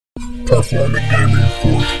Performing gaming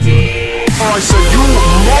for I said, you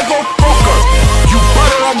motherfucker! You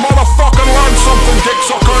better motherfucking learn something, dick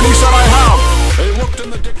sucker, and he said I have! They looked in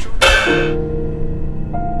the dictionary.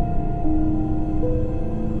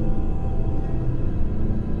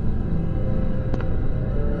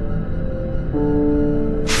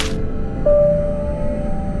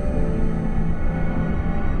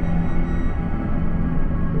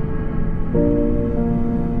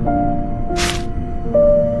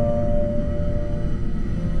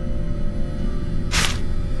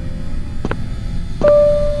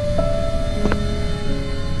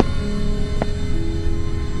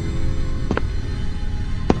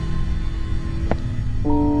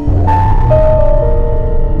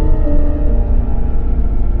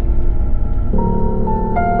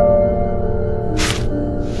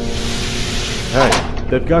 Hey,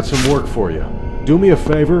 they've got some work for you. Do me a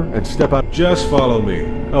favor and step out. Just follow me.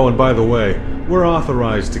 Oh, and by the way, we're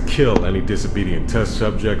authorized to kill any disobedient test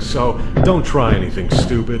subjects, so don't try anything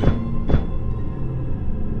stupid.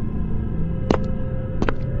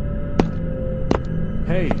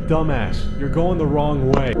 Hey, dumbass, you're going the wrong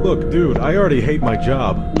way. Look, dude, I already hate my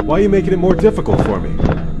job. Why are you making it more difficult for me?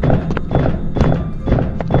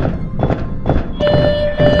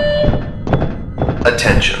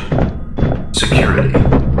 Attention. Security.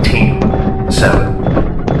 Team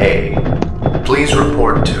 7A. Please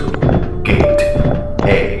report to Gate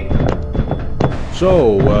A.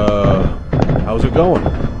 So, how's it going?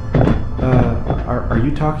 Are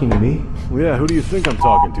you talking to me? Yeah, who do you think I'm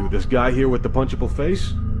talking to? This guy here with the punchable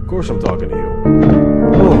face? Of course I'm talking to you.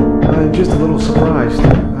 Oh, I'm just a little surprised.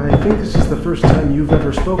 I think this is the first time you've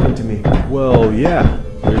ever spoken to me. Well, yeah.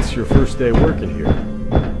 It's your first day working here.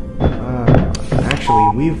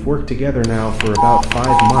 Actually, we've worked together now for about 5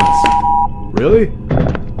 months. Really?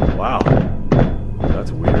 Wow.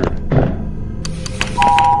 That's weird.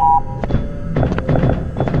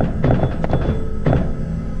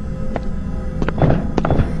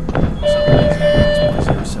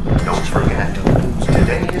 Don't forget,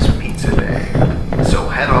 today is pizza day. So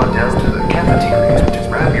head on down to the cafeteria to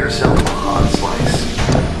grab yourself a hot slice.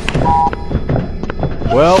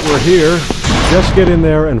 Well, we're here. Just get in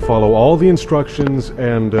there and follow all the instructions,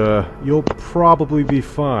 and you'll probably be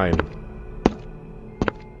fine.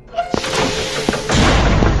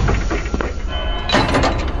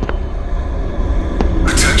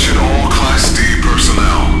 Attention all Class D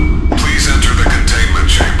personnel. Please enter the containment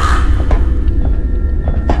chamber.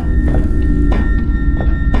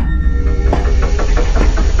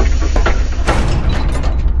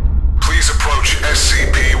 Please approach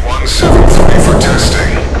SCP-173 for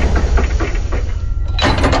testing.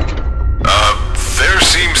 There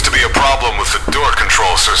seems to be a problem with the door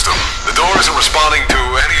control system. The door isn't responding to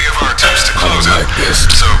any of our attempts to close it.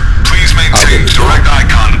 So please maintain direct eye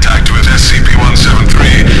contact with SCP-173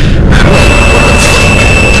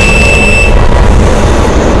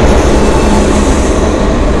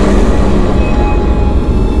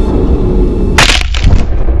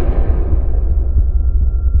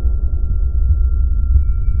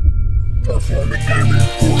 performing gaming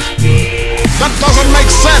for That doesn't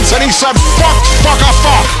make sense, and he said, fuck, fuck.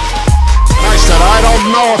 And I said, I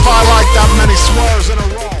don't know if I like that many swears in a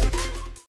row.